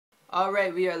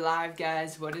Alright, we are live,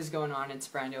 guys. What is going on? It's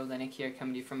Brando Olenek here,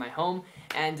 coming to you from my home.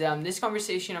 And this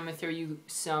conversation, I'm going to throw you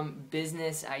some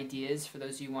business ideas for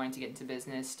those of you wanting to get into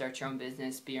business, start your own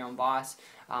business, be your own boss.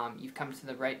 You've come to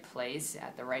the right place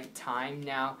at the right time.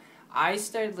 Now, I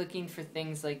started looking for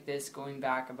things like this going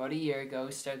back about a year ago,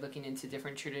 started looking into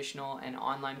different traditional and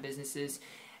online businesses.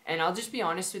 And I'll just be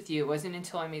honest with you, it wasn't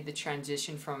until I made the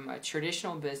transition from a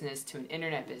traditional business to an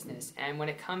internet business. And when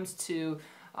it comes to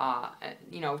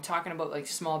talking about like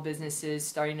small businesses,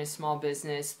 starting a small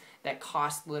business that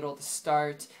costs little to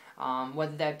start,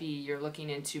 whether that be you're looking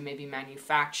into maybe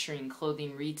manufacturing,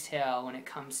 clothing retail, when it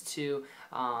comes to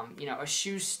a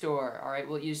shoe store. All right,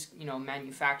 we'll use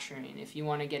manufacturing. If you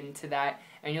want to get into that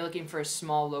and you're looking for a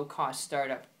small, low-cost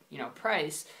startup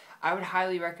price, I would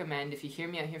highly recommend, if you hear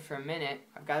me out here for a minute,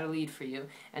 I've got a lead for you,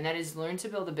 and that is learn to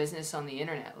build a business on the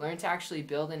internet. Learn to actually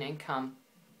build an income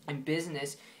and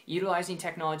business utilizing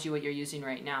technology, what you're using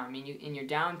right now. I mean, in your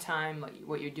downtime,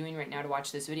 what you're doing right now to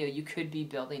watch this video, you could be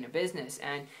building a business.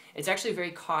 And it's actually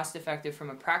very cost effective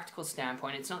from a practical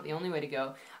standpoint. It's not the only way to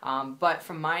go. But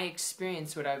from my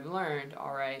experience, what I've learned,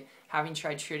 all right, having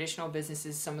tried traditional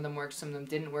businesses, some of them worked, some of them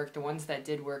didn't work. The ones that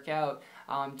did work out,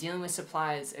 dealing with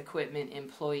supplies, equipment,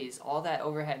 employees, all that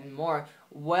overhead and more,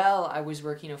 while I was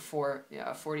working a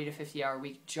 40 to 50 hour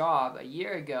week job a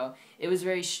year ago, it was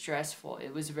very stressful.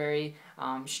 It was very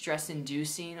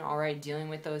stress-inducing, all right, dealing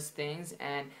with those things.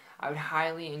 And I would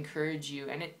highly encourage you,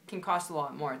 and it can cost a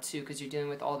lot more too, because you're dealing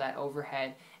with all that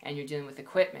overhead and you're dealing with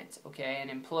equipment, okay, and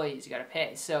employees you got to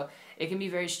pay. So it can be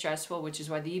very stressful, which is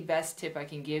why the best tip I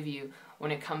can give you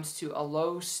when it comes to a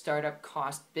low startup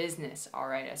cost business, all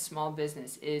right, a small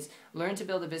business, is learn to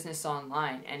build a business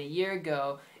online. And a year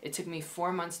ago, it took me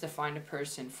 4 months to find a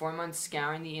person, 4 months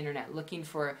scouring the internet, looking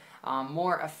for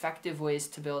more effective ways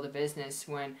to build a business.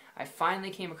 When I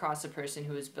finally came across a person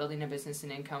who was building a business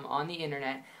and income on the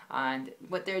internet, and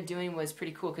what they're doing was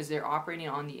pretty cool because they're operating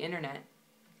on the internet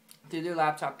through their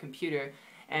laptop computer,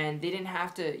 and they didn't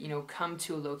have to come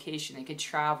to a location. They could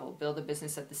travel, build a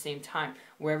business at the same time.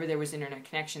 Wherever there was internet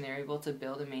connection, they were able to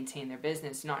build and maintain their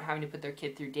business, not having to put their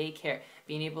kid through daycare,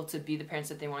 being able to be the parents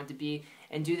that they wanted to be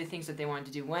and do the things that they wanted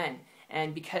to do when.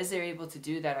 And because they're able to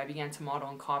do that, I began to model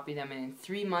and copy them. And in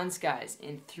 3 months, guys,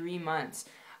 in 3 months,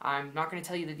 I'm not going to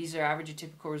tell you that these are average or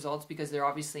typical results, because they're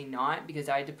obviously not, because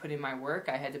I had to put in my work,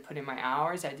 I had to put in my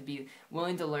hours, I had to be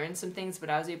willing to learn some things, but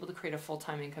I was able to create a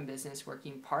full-time income business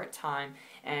working part-time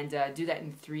and do that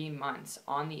in 3 months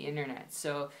on the internet.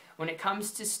 So when it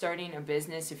comes to starting a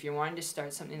business, if you're wanting to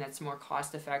start something that's more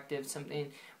cost-effective,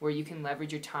 something where you can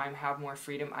leverage your time, have more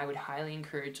freedom, I would highly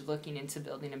encourage looking into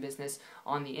building a business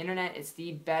on the internet. It's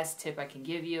the best tip I can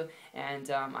give you,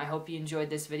 and I hope you enjoyed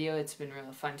this video. It's been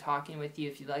really fun talking with you.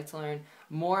 If you'd like to learn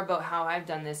more about how I've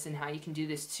done this and how you can do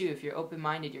this too, if you're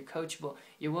open-minded, you're coachable,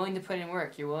 you're willing to put in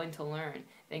work, you're willing to learn,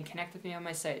 then connect with me on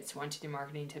my site. It's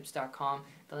 123marketingtips.com.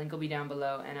 The link will be down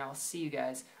below, and I will see you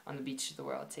guys on the beach of the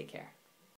world. Take care.